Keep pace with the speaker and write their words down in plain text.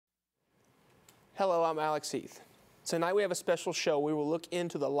Hello, I'm Alex Heath. Tonight we have a special show. We will look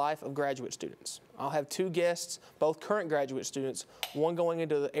into the life of graduate students. I'll have two guests, both current graduate students, one going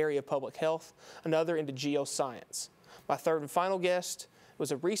into the area of public health, another into geoscience. My third and final guest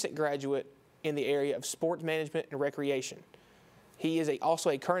was a recent graduate in the area of sports management and recreation. He is also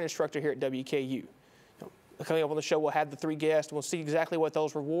a current instructor here at WKU. Coming up on the show, we'll have the three guests. We'll see exactly what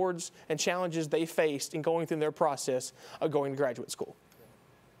those rewards and challenges they faced in going through their process of going to graduate school.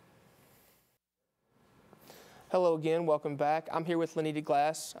 Hello again, welcome back. I'm here with Lenita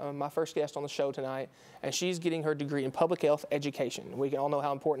Glass, my first guest on the show tonight, and she's getting her degree in public health education. We can all know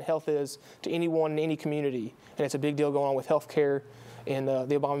how important health is to anyone in any community, and it's a big deal going on with health care in the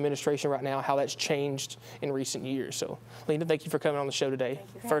Obama administration right now, how that's changed in recent years. So, Lenita, thank you for coming on the show today,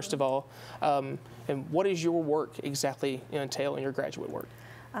 first of all. And what is your work exactly entail in your graduate work?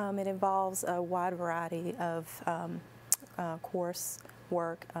 It involves a wide variety of course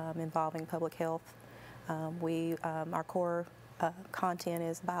work involving public health. Our core content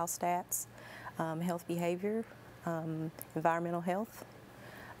is biostats, health behavior, environmental health,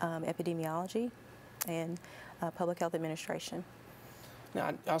 epidemiology, and public health administration.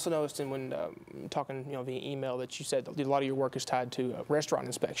 Now, I also noticed when talking via email that you said a lot of your work is tied to restaurant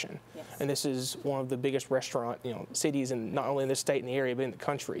inspection. Yes. And this is one of the biggest restaurant cities, in not only in this state and the area, but in the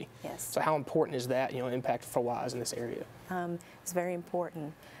country. Yes. So how important is that impactful-wise in this area? It's very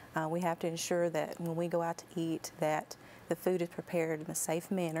important. We have to ensure that when we go out to eat that the food is prepared in a safe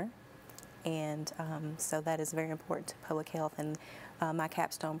manner, and so that is very important to public health. And my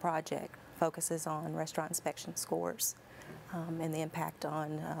capstone project focuses on restaurant inspection scores and the impact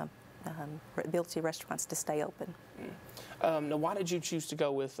on ability of restaurants to stay open. Now, why did you choose to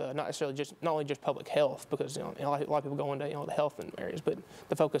go with not only just public health, because a lot of people go into the health areas, but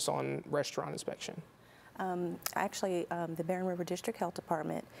the focus on restaurant inspection? Actually, the Barren River District Health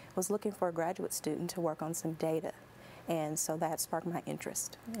Department was looking for a graduate student to work on some data, and so that sparked my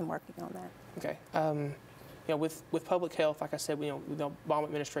interest in working on that. Okay. With public health, like I said, the Obama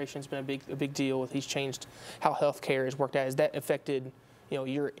administration's been a big deal. He's changed how health care is worked out. Has that affected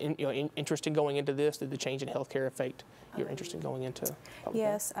your interest in going into this? Did the change in health care affect your interest in going into public health?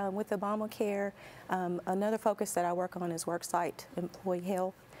 Yes, with Obamacare, another focus that I work on is worksite employee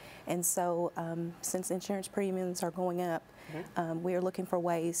health. And so since insurance premiums are going up, we are looking for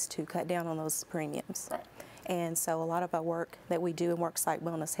ways to cut down on those premiums. Right. And so a lot of our work that we do in worksite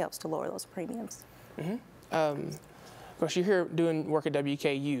wellness helps to lower those premiums. Of course, you're here doing work at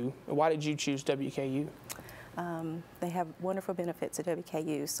WKU. Why did you choose WKU? They have wonderful benefits at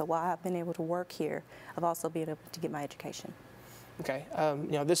WKU. So while I've been able to work here, I've also been able to get my education. Okay.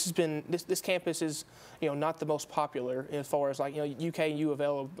 This campus is not the most popular as far as UK and U of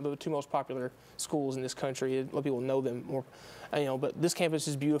L are the two most popular schools in this country. A lot of people know them more, but this campus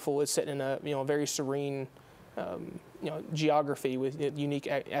is beautiful. It's set in a very serene geography with a unique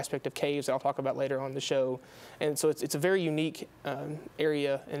aspect of caves that I'll talk about later on the show, and so it's a very unique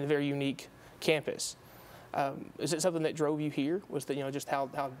area and a very unique campus. Is it something that drove you here? Was that just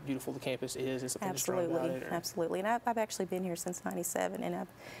how beautiful the campus is? Is something absolutely, about it, absolutely. And I've actually been here since '97, and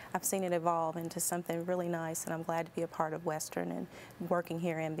I've seen it evolve into something really nice. And I'm glad to be a part of Western and working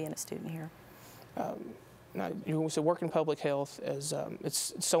here and being a student here. Now, so working in public health is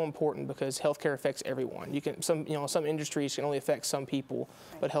it's so important because healthcare affects everyone. Some industries can only affect some people,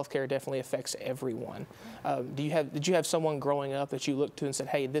 but healthcare definitely affects everyone. Did you have someone growing up that you looked to and said,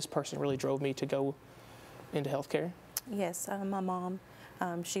 "Hey, this person really drove me to go into healthcare"? Yes, my mom.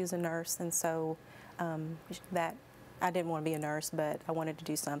 She was a nurse, and so that I didn't want to be a nurse, but I wanted to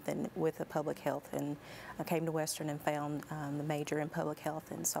do something with the public health, and I came to Western and found the major in public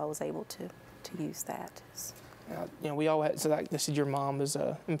health, and so I was able to use that. We all had, so like this is your mom is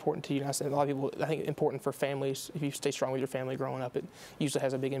important to you. And I said a lot of people, I think, important for families. If you stay strong with your family growing up, it usually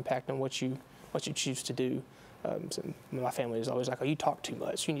has a big impact on what you choose to do. So my family is always like, "Oh, you talk too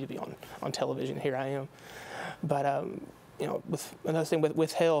much. You need to be on television." Here I am, but with another thing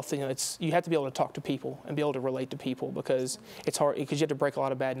with health, you have to be able to talk to people and be able to relate to people because it's hard because you have to break a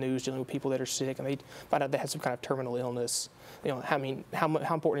lot of bad news dealing with people that are sick and they find out they have some kind of terminal illness. How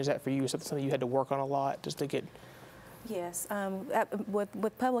important is that for you? Is that something you had to work on a lot just to get? Yes,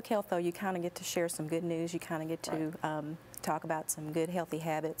 with public health though, you kind of get to share some good news. You kind of get to talk about some good healthy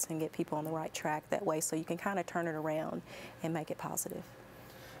habits and get people on the right track that way, so you can kind of turn it around and make it positive.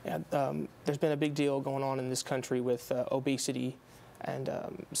 Yeah, there's been a big deal going on in this country with obesity, and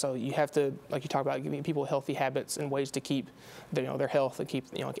so you have to, like you talk about, giving people healthy habits and ways to keep their health and keep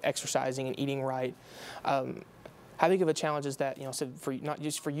exercising and eating right. How big of a challenge is that? So for not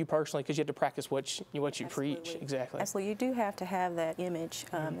just for you personally, because you have to practice what you Absolutely. preach. Exactly. Absolutely, you do have to have that image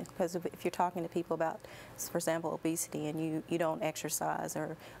because if you're talking to people about, for example, obesity, and you don't exercise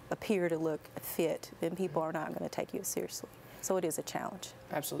or appear to look fit, then people are not going to take you seriously. So it is a challenge.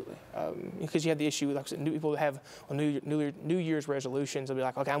 Absolutely, because you have the issue, like I said, new people have New Year's resolutions. They'll be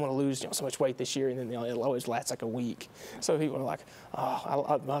like, okay, I'm going to lose so much weight this year, and then it'll always last like a week. So people are like, oh,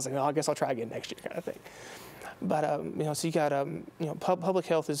 I was like, oh, I guess I'll try again next year, kind of thing. But so you got public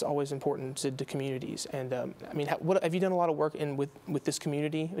health is always important to communities, and I mean, what have you done a lot of work with this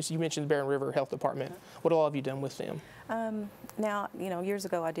community? As you mentioned, the Barren River Health Department. What all have you done with them? Now, years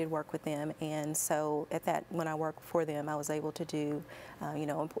ago I did work with them, and so when I worked for them, I was able to do,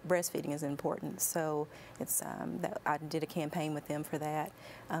 breastfeeding is important. So it's I did a campaign with them for that.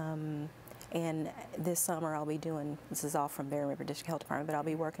 And this summer I'll be doing, this is all from Barren River District Health Department, but I'll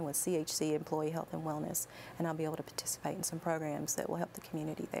be working with CHC, Employee Health and Wellness, and I'll be able to participate in some programs that will help the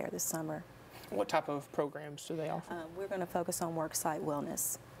community there this summer. What type of programs do they offer? We're going to focus on worksite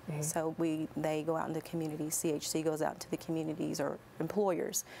wellness. So they go out into communities, CHC goes out into the communities or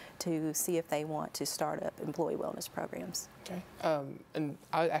employers to see if they want to start up employee wellness programs. Okay. And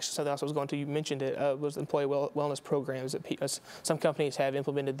I actually something else I was going to, you mentioned it, was employee wellness programs that some companies have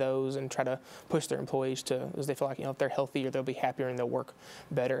implemented those and try to push their employees to, as they feel like, if they're healthier, they'll be happier and they'll work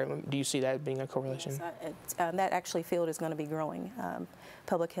better. Do you see that being a correlation? Yes, that actually field is going to be growing.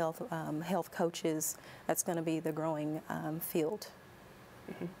 Public health, health coaches, that's going to be the growing field.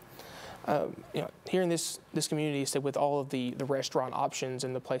 Here in this community, so with all of the restaurant options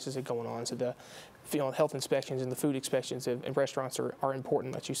and the places that are going on, so the health inspections and the food inspections and restaurants are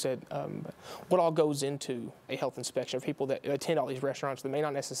important, like you said. But what all goes into a health inspection? People that attend all these restaurants that may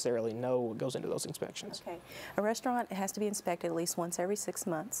not necessarily know what goes into those inspections. Okay, a restaurant has to be inspected at least once every 6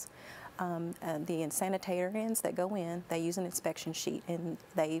 months. The sanitarians that go in, they use an inspection sheet and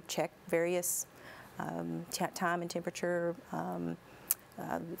they check various time and temperature.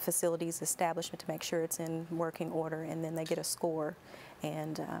 Facilities establishment to make sure it's in working order, and then they get a score,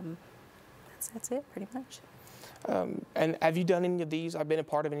 and that's it pretty much. And have you done any of these? I've been a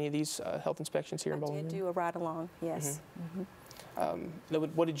part of any of these health inspections here in Bowling Green? I did do a ride along, yes.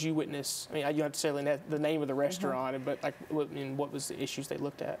 What did you witness? I mean, you don't have to say the name of the restaurant, but like, what was the issues they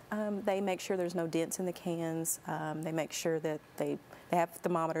looked at? They make sure there's no dents in the cans. They make sure that they have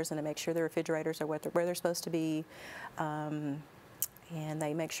thermometers, and they make sure the refrigerators are where they're supposed to be. And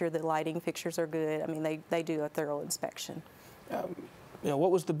they make sure the lighting fixtures are good. I mean, they do a thorough inspection.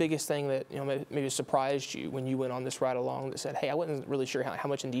 What was the biggest thing that maybe surprised you when you went on this ride along that said, hey, I wasn't really sure how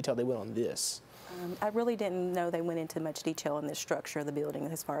much in detail they went on this? I really didn't know they went into much detail in the structure of the building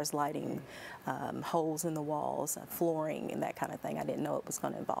as far as lighting, holes in the walls, flooring, and that kind of thing. I didn't know it was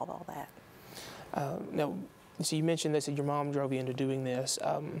going to involve all that. Now, so you mentioned this, that your mom drove you into doing this.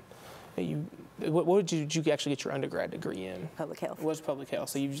 What did you actually get your undergrad degree in? Public health. It was public health.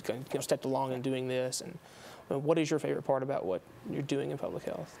 So you just stepped along in doing this. And what is your favorite part about what you're doing in public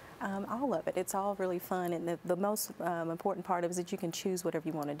health? All of it. It's all really fun. And the most important part of it is that you can choose whatever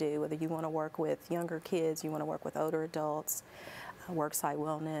you want to do, whether you want to work with younger kids, you want to work with older adults, worksite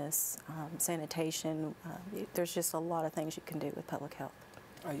wellness, sanitation. There's just a lot of things you can do with public health.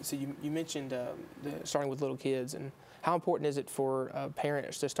 So you mentioned starting with little kids, and how important is it for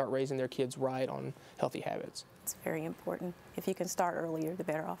parents to start raising their kids right on healthy habits? It's very important. If you can start earlier, the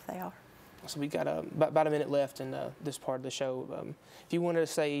better off they are. So we got about a minute left in this part of the show. If you wanted to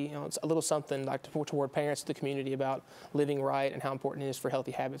say a little something like toward parents of the community about living right and how important it is for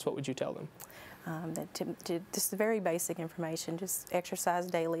healthy habits, what would you tell them? Just very basic information. Just exercise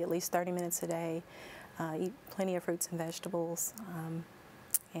daily, at least 30 minutes a day. Eat plenty of fruits and vegetables.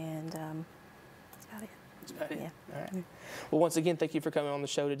 And that's about it. That's about it? Yeah. All right. Well, once again, thank you for coming on the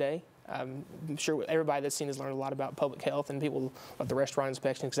show today. I'm sure everybody that's seen has learned a lot about public health and people about the restaurant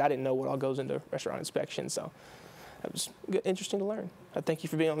inspection, because I didn't know what all goes into restaurant inspection. So it was interesting to learn. Thank you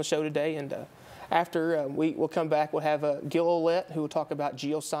for being on the show today. And after we'll come back, we'll have Gil Olette, who will talk about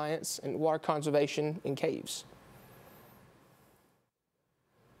geoscience and water conservation in caves.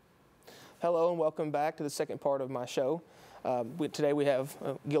 Hello and welcome back to the second part of my show. Today we have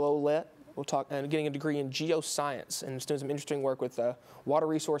Gil Olette. We'll talk getting a degree in geoscience and doing some interesting work with water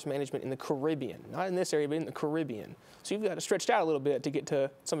resource management in the Caribbean. Not in this area, but in the Caribbean. So you've got to stretch out a little bit to get to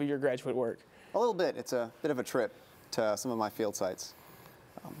some of your graduate work. A little bit. It's a bit of a trip to some of my field sites,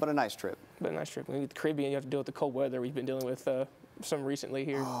 but a nice trip. But a nice trip. When you get to the Caribbean, you have to deal with the cold weather we've been dealing with some recently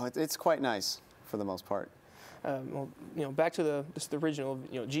here. Oh, it's quite nice for the most part. Well, back to the original,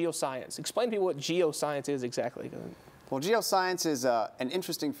 geoscience. Explain to people what geoscience is exactly. Well, geoscience is an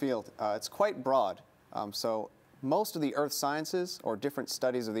interesting field. It's quite broad. So most of the earth sciences, or different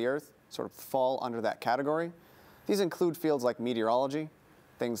studies of the earth, sort of fall under that category. These include fields like meteorology,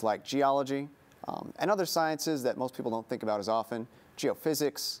 things like geology, and other sciences that most people don't think about as often,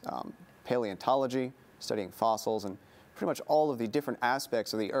 geophysics, paleontology, studying fossils, and pretty much all of the different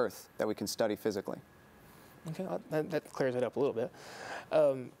aspects of the earth that we can study physically. Okay, that clears it up a little bit.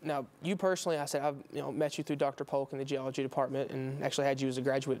 Now, you personally, I said I've met you through Dr. Polk in the geology department, and actually had you as a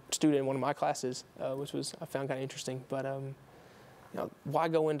graduate student in one of my classes, which I found kind of interesting. But why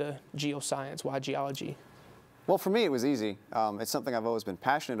go into geoscience? Why geology? Well, for me, it was easy. It's something I've always been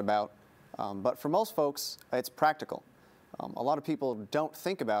passionate about. But for most folks, it's practical. A lot of people don't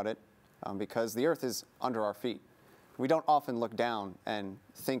think about it because the earth is under our feet. We don't often look down and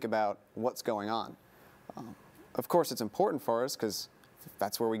think about what's going on. Of course, it's important for us because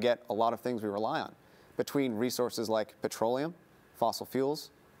that's where we get a lot of things we rely on, between resources like petroleum, fossil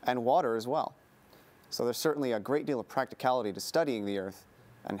fuels, and water as well. So there's certainly a great deal of practicality to studying the earth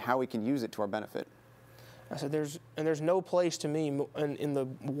and how we can use it to our benefit. I said there's no place to me in the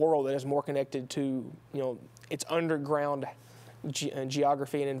world that is more connected to its underground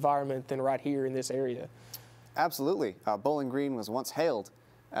geography and environment than right here in this area. Absolutely. Bowling Green was once hailed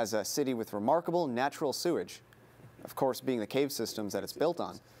as a city with remarkable natural sewage, of course being the cave systems that it's built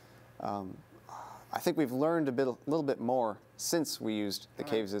on. I think we've learned a little bit more since we used the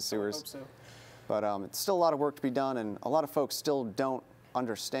caves as sewers. I hope so. But it's still a lot of work to be done, and a lot of folks still don't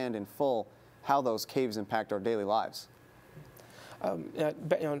understand in full how those caves impact our daily lives.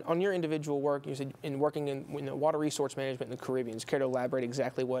 On your individual work, you said in working in water resource management in the Caribbean, care to elaborate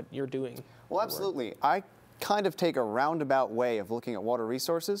exactly what you're doing? Well, absolutely. I kind of take a roundabout way of looking at water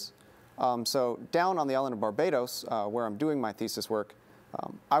resources. So down on the island of Barbados, where I'm doing my thesis work,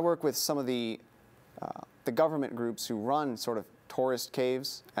 I work with some of the government groups who run sort of tourist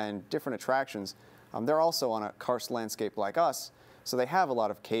caves and different attractions. They're also on a karst landscape like us, so they have a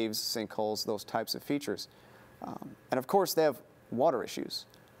lot of caves, sinkholes, those types of features. And of course, they have water issues.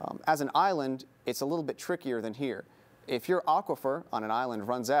 As an island, it's a little bit trickier than here. If your aquifer on an island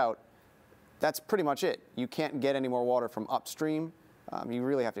runs out, that's pretty much it. You can't get any more water from upstream. You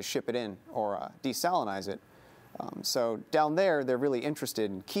really have to ship it in or desalinize it. So down there, they're really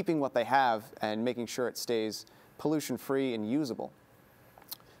interested in keeping what they have and making sure it stays pollution-free and usable.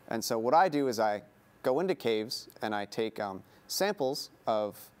 And so what I do is I go into caves and I take samples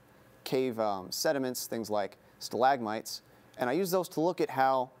of cave sediments, things like stalagmites, and I use those to look at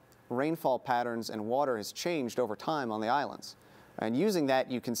how rainfall patterns and water has changed over time on the islands. And using that,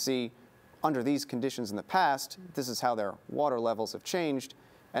 you can see under these conditions in the past, this is how their water levels have changed,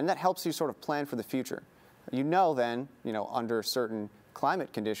 and that helps you sort of plan for the future. You know then, under certain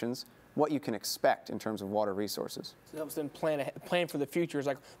climate conditions, what you can expect in terms of water resources. So it helps them plan for the future. It's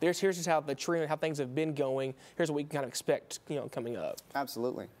like, here's just how the tree and how things have been going. Here's what we can kind of expect, coming up.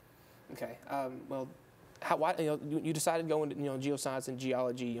 Absolutely. Okay. Well, why you decided to go into geoscience and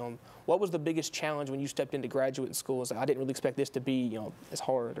geology. What was the biggest challenge when you stepped into graduate school? It's like, I didn't really expect this to be as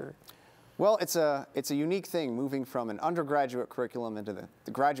hard. Or well, it's a unique thing moving from an undergraduate curriculum into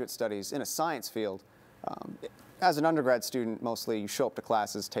the graduate studies in a science field. As an undergrad student, mostly you show up to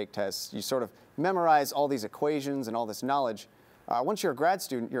classes, take tests, you sort of memorize all these equations and all this knowledge. Once you're a grad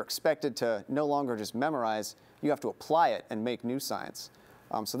student, you're expected to no longer just memorize, you have to apply it and make new science.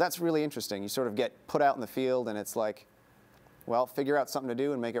 So that's really interesting. You sort of get put out in the field and it's like, well, figure out something to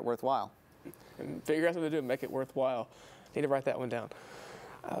do and make it worthwhile. And figure out something to do and make it worthwhile. Need to write that one down.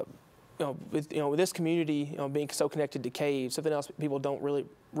 With this community being so connected to caves, something else people don't really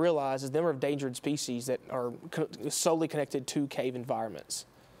realize is the number of endangered species that are solely connected to cave environments.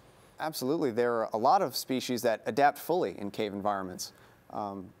 Absolutely. There are a lot of species that adapt fully in cave environments.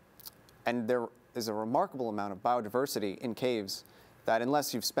 And there is a remarkable amount of biodiversity in caves that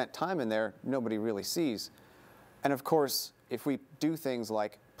unless you've spent time in there, nobody really sees. And of course, if we do things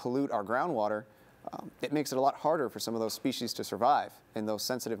like pollute our groundwater, it makes it a lot harder for some of those species to survive in those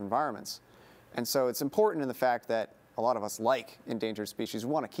sensitive environments. And so it's important in the fact that a lot of us like endangered species.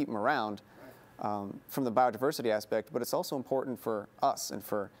 We want to keep them around from the biodiversity aspect, but it's also important for us and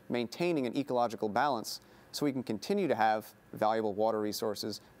for maintaining an ecological balance so we can continue to have valuable water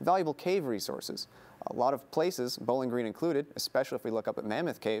resources, valuable cave resources. A lot of places, Bowling Green included, especially if we look up at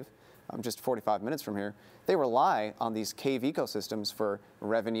Mammoth Cave, just 45 minutes from here, they rely on these cave ecosystems for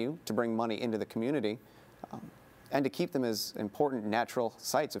revenue, to bring money into the community, and to keep them as important natural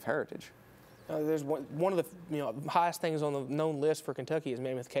sites of heritage. There's one of the highest things on the known list for Kentucky is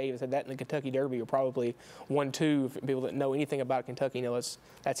Mammoth Cave. I said that in the Kentucky Derby are probably 1-2. People that know anything about Kentucky know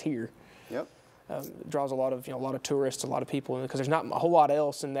that's here. Yep. draws a lot of tourists, a lot of people, because there's not a whole lot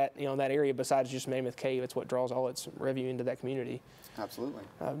else in that in that area besides just Mammoth Cave. It's what draws all its revenue into that community. Absolutely.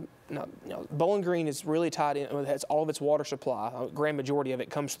 Now, Bowling Green is really tied in. It has all of its water supply. A grand majority of it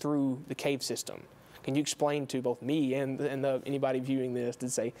comes through the cave system. Can you explain to both me and anybody viewing this to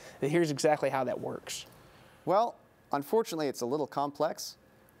say that here's exactly how that works? Well, unfortunately, it's a little complex,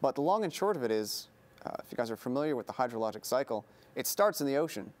 but the long and short of it is, if you guys are familiar with the hydrologic cycle, it starts in the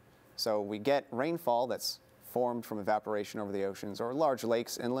ocean. So we get rainfall that's formed from evaporation over the oceans or large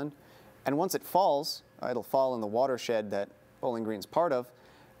lakes inland, and once it falls, it'll fall in the watershed that Bowling Green's part of,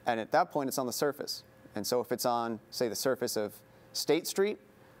 and at that point it's on the surface. And so if it's on, say, the surface of State Street,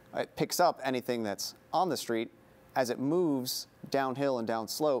 it picks up anything that's on the street as it moves downhill and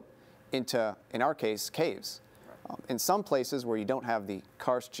downslope into, in our case, caves. In some places where you don't have the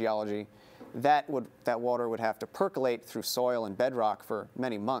karst geology, that water would have to percolate through soil and bedrock for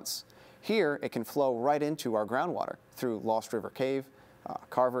many months. Here, it can flow right into our groundwater through Lost River Cave,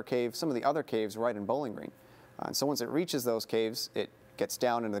 Carver Cave, some of the other caves right in Bowling Green. And so once it reaches those caves, it gets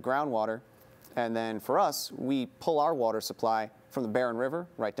down into the groundwater. And then for us, we pull our water supply from the Barron River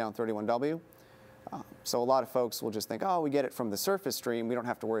right down 31W. So a lot of folks will just think, oh, we get it from the surface stream. We don't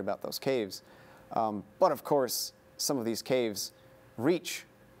have to worry about those caves. But of course, some of these caves reach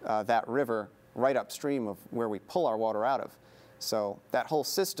that river right upstream of where we pull our water out of. So that whole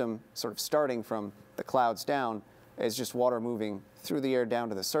system, sort of starting from the clouds down, is just water moving through the air down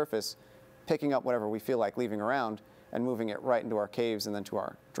to the surface, picking up whatever we feel like leaving around, and moving it right into our caves and then to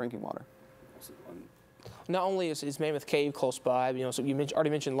our drinking water. Not only is Mammoth Cave close by, so you already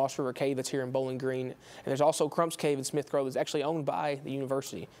mentioned Lost River Cave that's here in Bowling Green, and there's also Crump's Cave in Smith Grove that's actually owned by the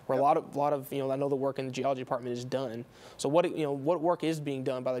university, where a lot of I know the work in the geology department is done. So what work is being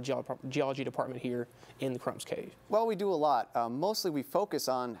done by the geology department here in the Crump's Cave? Well, we do a lot. Mostly we focus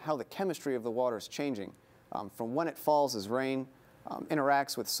on how the chemistry of the water is changing, from when it falls as rain,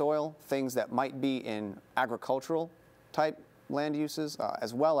 interacts with soil, things that might be in agricultural type land uses,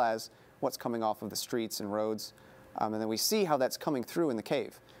 as well as what's coming off of the streets and roads. And then we see how that's coming through in the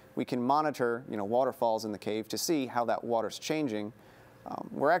cave. We can monitor, waterfalls in the cave to see how that water's changing.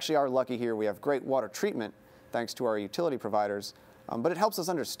 We actually are lucky here. We have great water treatment thanks to our utility providers, but it helps us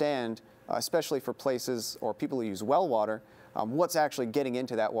understand, especially for places or people who use well water, what's actually getting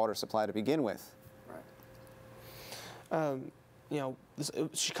into that water supply to begin with. Right.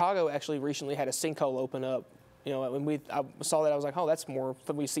 Chicago actually recently had a sinkhole open up. When I saw that, I was like, oh, that's more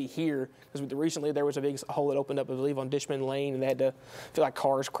than we see here. Because recently there was a big hole that opened up, I believe, on Dishman Lane, and they had to feel like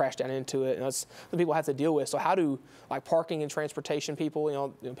cars crashed down into it. And that's what people have to deal with. So how do, parking and transportation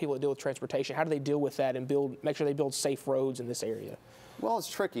people, people that deal with transportation, how do they deal with that and make sure they build safe roads in this area? Well, it's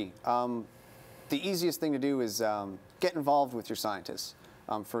tricky. The easiest thing to do is get involved with your scientists.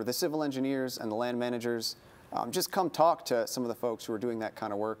 For the civil engineers and the land managers, just come talk to some of the folks who are doing that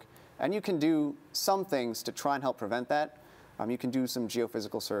kind of work. And you can do some things to try and help prevent that. You can do some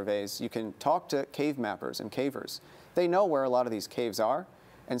geophysical surveys. You can talk to cave mappers and cavers. They know where a lot of these caves are.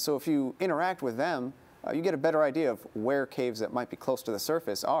 And so if you interact with them, you get a better idea of where caves that might be close to the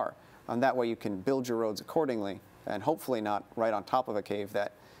surface are. And that way you can build your roads accordingly, and hopefully not right on top of a cave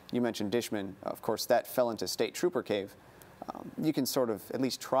that you mentioned, Dishman. Of course, that fell into State Trooper Cave. You can sort of at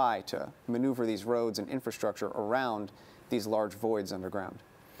least try to maneuver these roads and infrastructure around these large voids underground.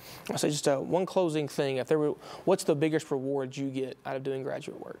 So just one closing thing. What's the biggest reward you get out of doing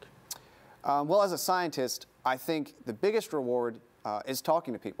graduate work? Well, as a scientist, I think the biggest reward is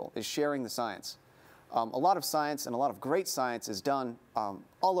talking to people, is sharing the science. A lot of science and a lot of great science is done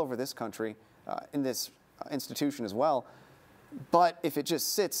all over this country, in this institution as well. But if it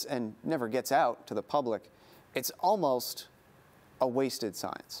just sits and never gets out to the public, it's almost a wasted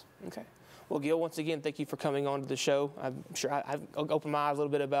science. Okay. Well, Gil, once again, thank you for coming on to the show. I'm sure I've opened my eyes a little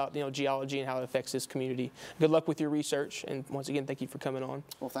bit about geology and how it affects this community. Good luck with your research, and once again, thank you for coming on.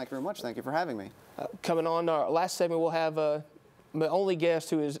 Well, thank you very much. Thank you for having me. Coming on our last segment, we'll have the only guest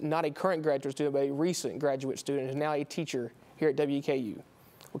who is not a current graduate student, but a recent graduate student, and is now a teacher here at WKU.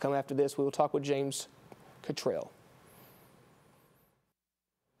 We'll come after this. We will talk with James Cottrell.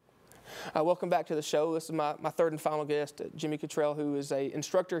 Welcome back to the show. This is my third and final guest, Jimmy Cottrell, who is an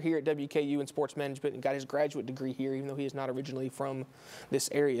instructor here at WKU in sports management and got his graduate degree here, even though he is not originally from this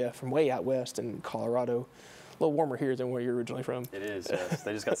area, from way out west in Colorado. A little warmer here than where you're originally from. It is, yes.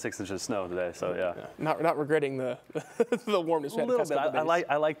 They just got 6 inches of snow today, so yeah. Not regretting the the warmness. A little bit.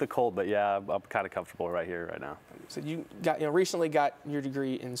 I like the cold, but yeah, I'm kind of comfortable right here, right now. So you got recently got your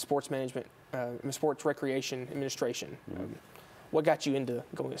degree in sports management, sports recreation administration. Mm-hmm. What got you into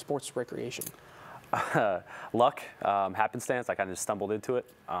going to sports recreation? Luck, happenstance. I kind of just stumbled into it.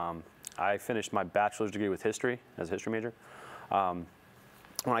 I finished my bachelor's degree with history as a history major.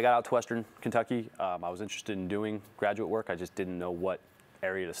 When I got out to Western Kentucky, I was interested in doing graduate work. I just didn't know what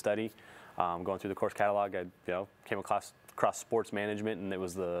area to study. Going through the course catalog, I came across sports management, and it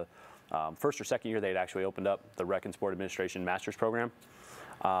was the first or second year they'd actually opened up the Rec and Sport Administration Master's Program,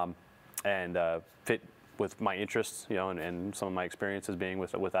 and fit with my interests, and some of my experiences being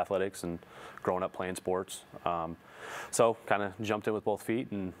with athletics and growing up playing sports. So kind of jumped in with both feet,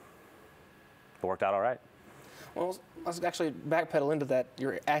 and it worked out all right. Well, let's actually backpedal into that,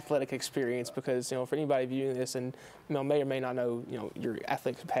 your athletic experience, because for anybody viewing this and may or may not know your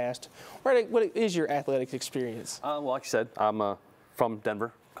athletic past, what is your athletic experience? Well, like you said, I'm from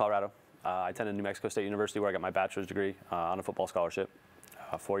Denver, Colorado. I attended New Mexico State University, where I got my bachelor's degree on a football scholarship.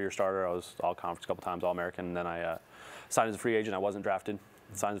 Four-year starter. I was all-conference a couple times, All-American, and then I signed as a free agent. I wasn't drafted.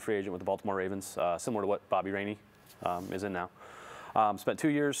 Signed as a free agent with the Baltimore Ravens, similar to what Bobby Rainey is in now. Spent 2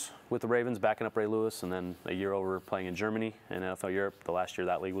 years with the Ravens, backing up Ray Lewis, and then a year over playing in Germany in NFL Europe. The last year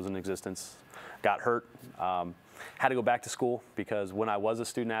that league was in existence. Got hurt. Had to go back to school because when I was a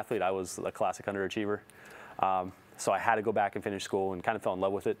student athlete, I was a classic underachiever. So I had to go back and finish school, and kind of fell in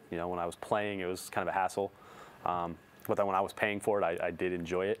love with it. When I was playing, it was kind of a hassle. But then when I was paying for it, I did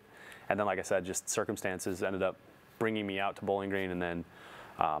enjoy it. And then, like I said, just circumstances ended up bringing me out to Bowling Green. And then,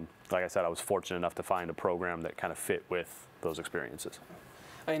 like I said, I was fortunate enough to find a program that kind of fit with those experiences.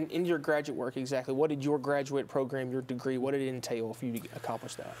 And in your graduate work, exactly, what did your graduate program, your degree, what did it entail if you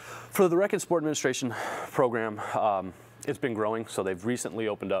accomplished that? For the Rec and Sport Administration program, it's been growing. So they've recently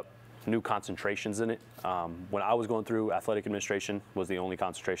opened up new concentrations in it. When I was going through, athletic administration was the only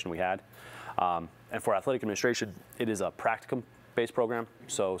concentration we had. And for athletic administration, it is a practicum-based program.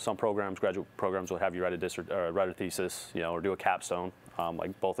 So some programs, graduate programs, will have you write a thesis, or do a capstone,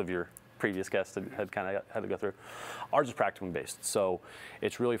 like both of your previous guests had kind of had to go through. Ours is practicum-based, so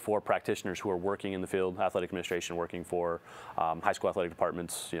it's really for practitioners who are working in the field, athletic administration, working for high school athletic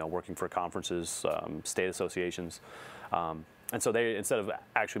departments, working for conferences, state associations. And so they, instead of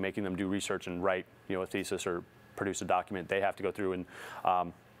actually making them do research and write, a thesis or produce a document, they have to go through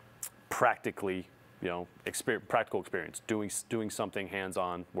and practically, practical experience, doing something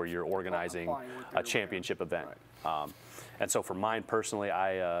hands-on where you're organizing a championship event. Right. And so for mine personally,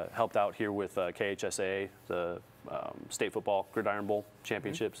 I helped out here with KHSA, the State Football Gridiron Bowl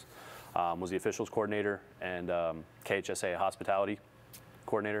Championships, was the officials coordinator, and KHSA hospitality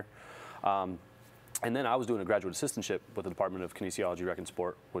coordinator. And then I was doing a graduate assistantship with the Department of Kinesiology, Rec and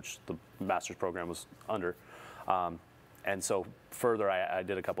Sport, which the master's program was under. And so further, I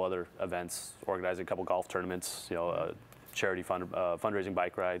did a couple other events, organized a couple golf tournaments, a charity fundraising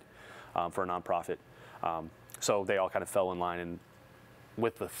bike ride for a nonprofit. So they all kind of fell in line. And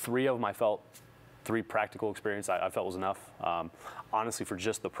with the three of them, I felt three practical experience I felt was enough. Honestly, for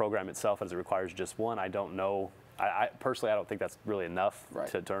just the program itself, as it requires just one, I don't know. I personally, I don't think that's really enough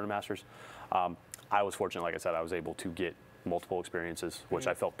to earn a master's. I was fortunate, like I said, I was able to get multiple experiences, which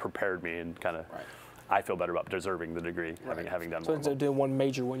I felt prepared me and kind of, I feel better about deserving the degree, having done so more. instead of doing one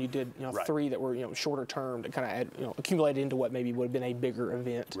major one, you did three that were shorter term that kind of accumulated into what maybe would have been a bigger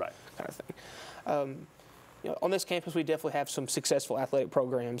event, kind of thing. On this campus, we definitely have some successful athletic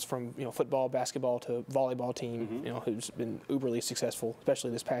programs, from football, basketball to volleyball team, who's been uberly successful,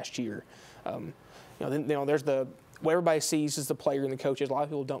 especially this past year. Then there's what everybody sees is the player and the coaches. A lot of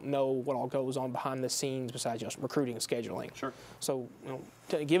people don't know what all goes on behind the scenes besides recruiting and scheduling. Sure. So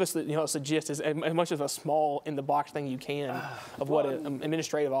give us the gist, as much as a small in the box thing you can of what an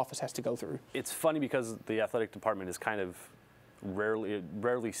administrative office has to go through. It's funny because the athletic department is kind of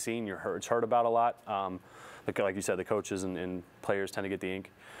rarely seen. It's heard about a lot. Like you said, the coaches and players tend to get the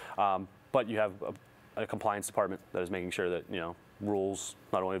ink. But you have a compliance department that is making sure that rules,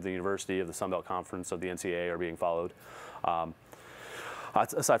 not only of the university, of the Sun Belt Conference, of the NCAA, are being followed.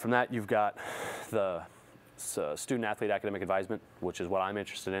 Aside from that, you've got the student athlete academic advisement, which is what I'm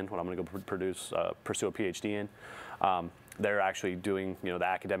interested in, what I'm going to go pursue a PhD in. They're actually doing the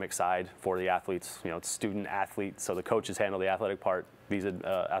academic side for the athletes. It's student athletes, so the coaches handle the athletic part. These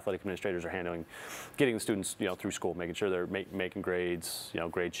athletic administrators are handling getting the students through school, making sure they're making grades,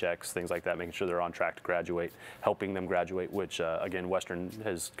 grade checks, things like that, making sure they're on track to graduate, helping them graduate, which again, Western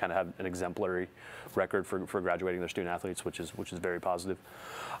has kind of had an exemplary record for graduating their student athletes, which is very positive.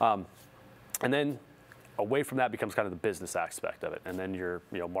 And then away from that becomes kind of the business aspect of it, and then your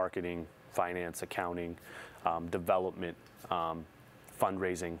marketing, finance, accounting, development,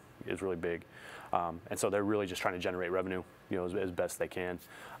 fundraising is really big. And so they're really just trying to generate revenue, as best they can.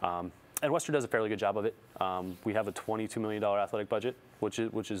 And Western does a fairly good job of it. We have a $22 million athletic budget, which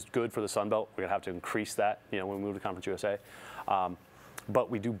is good for the Sun Belt. We're gonna have to increase that, when we move to Conference USA. but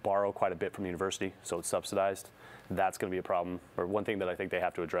we do borrow quite a bit from the university, so it's subsidized. That's going to be a problem. Or one thing that I think they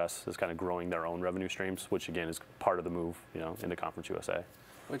have to address is kind of growing their own revenue streams, which again is part of the move, into Conference USA.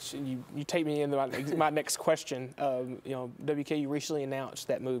 Which you take me into my next question. WKU recently announced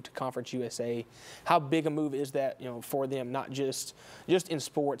that move to Conference USA. How big a move is that, for them, not just in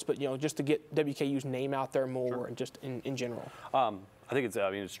sports, but just to get WKU's name out there more, sure, and just in general? I think it's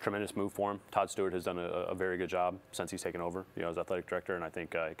a tremendous move for him. Todd Stewart has done a very good job since he's taken over, as athletic director, and I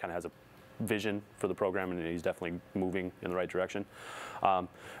think he kind of has a vision for the program, and he's definitely moving in the right direction.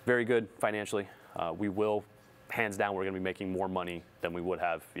 Very good financially. We will. Hands down, we're going to be making more money than we would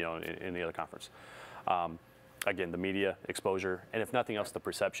have, in the other conference. Again, the media exposure, and if nothing else, the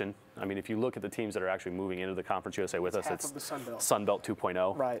perception. I mean, if you look at the teams that are actually moving into the Conference USA with us, it's Sun Belt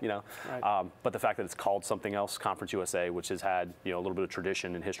 2.0. Right. Right. But the fact that it's called something else, Conference USA, which has had a little bit of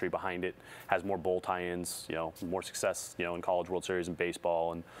tradition and history behind it, has more bowl tie-ins, more success, in College World Series and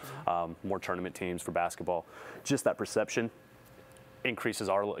baseball, and more tournament teams for basketball. Just that perception increases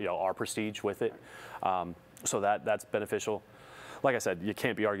our prestige with it. So that's beneficial. Like I said, you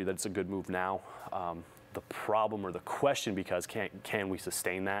can't be argued that it's a good move now. The problem or the question becomes, can we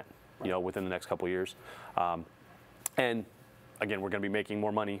sustain that, within the next couple of years? And again, we're going to be making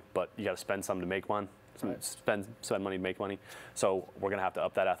more money, but you got to spend some to make one. Right. Spend money to make money. So we're going to have to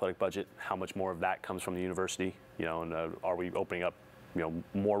up that athletic budget. How much more of that comes from the university? And are we opening up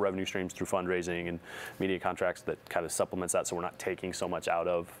more revenue streams through fundraising and media contracts that kind of supplements that, so we're not taking so much out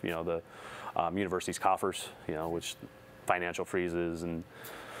of the university's coffers, which financial freezes and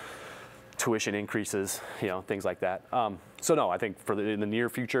tuition increases, things like that. So no, I think in the near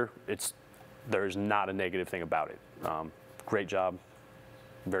future, there's not a negative thing about it. Great job,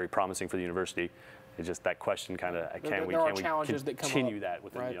 very promising for the university. It's just that question kind of, can we continue that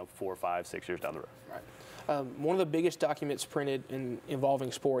within right, 4, 5, 6 years down the road? Right. One of the biggest documents printed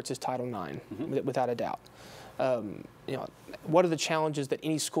involving sports is Title IX, mm-hmm, without a doubt. What are the challenges that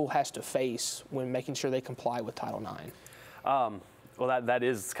any school has to face when making sure they comply with Title IX? Well, that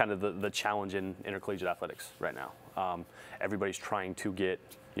is kind of the challenge in intercollegiate athletics right now. Everybody's trying to get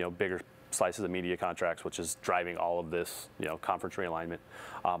bigger slices of media contracts, which is driving all of this conference realignment.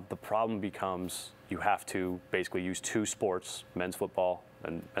 The problem becomes you have to basically use 2 sports, men's football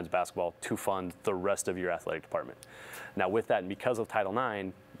and men's basketball, to fund the rest of your athletic department. Now with that, and because of Title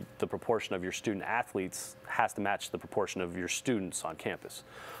IX, the proportion of your student athletes has to match the proportion of your students on campus.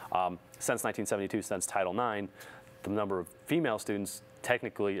 Since 1972, since Title IX, the number of female students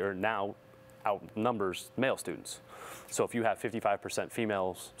technically now outnumbers male students. So if you have 55%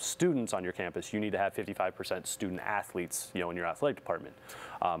 female students on your campus, you need to have 55% student athletes, in your athletic department.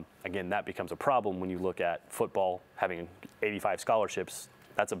 Again, that becomes a problem when you look at football having 85 scholarships.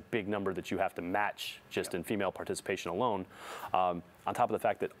 That's a big number that you have to match just in female participation alone. On top of the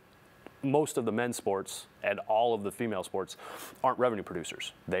fact that most of the men's sports and all of the female sports aren't revenue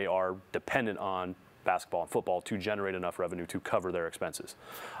producers. They are dependent on basketball and football to generate enough revenue to cover their expenses.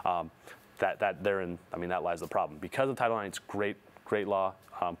 That lies the problem. Because of Title IX, it's great law,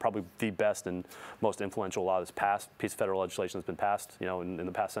 probably the best and most influential law that's passed, piece of federal legislation that's been passed, in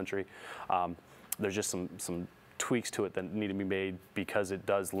the past century. There's just some tweaks to it that need to be made because it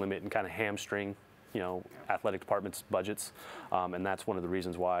does limit and kind of hamstring, athletic departments' budgets, and that's one of the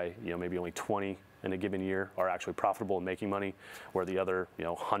reasons why, maybe only 20 in a given year are actually profitable and making money, where the other,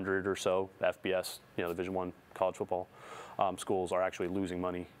 100 or so FBS, Division I college football schools are actually losing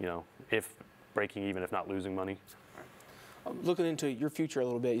money, if breaking even, if not losing money. Looking into your future a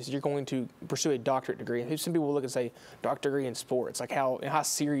little bit, you're going to pursue a doctorate degree. Some people will look and say, doctorate degree in sports. Like how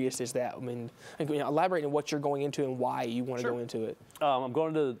serious is that? I mean, elaborate on what you're going into and why you want to go into it. I'm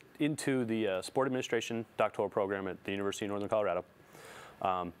going into the sport administration doctoral program at the University of Northern Colorado.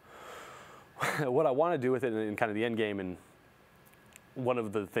 What I want to do with it in kind of the end game, and one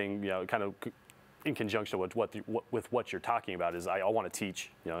of the things, kind of in conjunction with what you're talking about, is I want to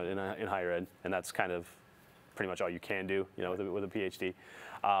teach, in higher ed, and that's kind of pretty much all you can do, with a PhD.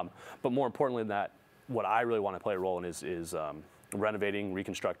 But more importantly than that, what I really want to play a role in is renovating,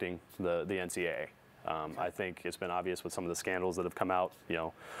 reconstructing the NCAA. I think it's been obvious with some of the scandals that have come out,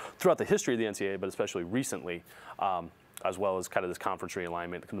 throughout the history of the NCAA, but especially recently, as well as kind of this conference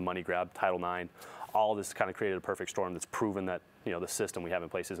realignment, the money grab, Title IX. All of this kind of created a perfect storm that's proven that, the system we have in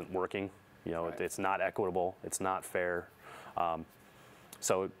place isn't working. Right. It's not equitable, it's not fair.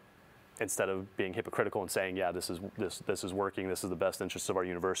 So instead of being hypocritical and saying, yeah, this is working, this is the best interests of our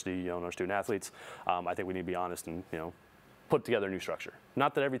university, and our student athletes, I think we need to be honest and, put together a new structure.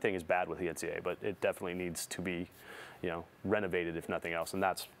 Not that everything is bad with the NCAA, but it definitely needs to be, renovated if nothing else. And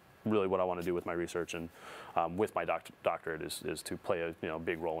that's really what I want to do with my research and with my doctorate is to play a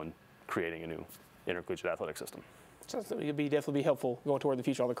big role in creating a new intercollegiate athletic system. So it would definitely be helpful going toward the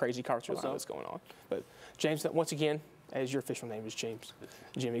future, all the crazy conference that's going on. But James, once again, as your official name is James,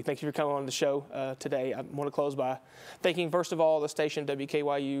 Jimmy, thank you for coming on the show today. I want to close by thanking, first of all, the station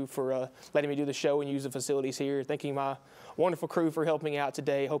WKYU for letting me do the show and use the facilities here. Thanking my wonderful crew for helping out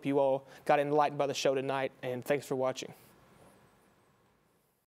today. Hope you all got enlightened by the show tonight, and thanks for watching.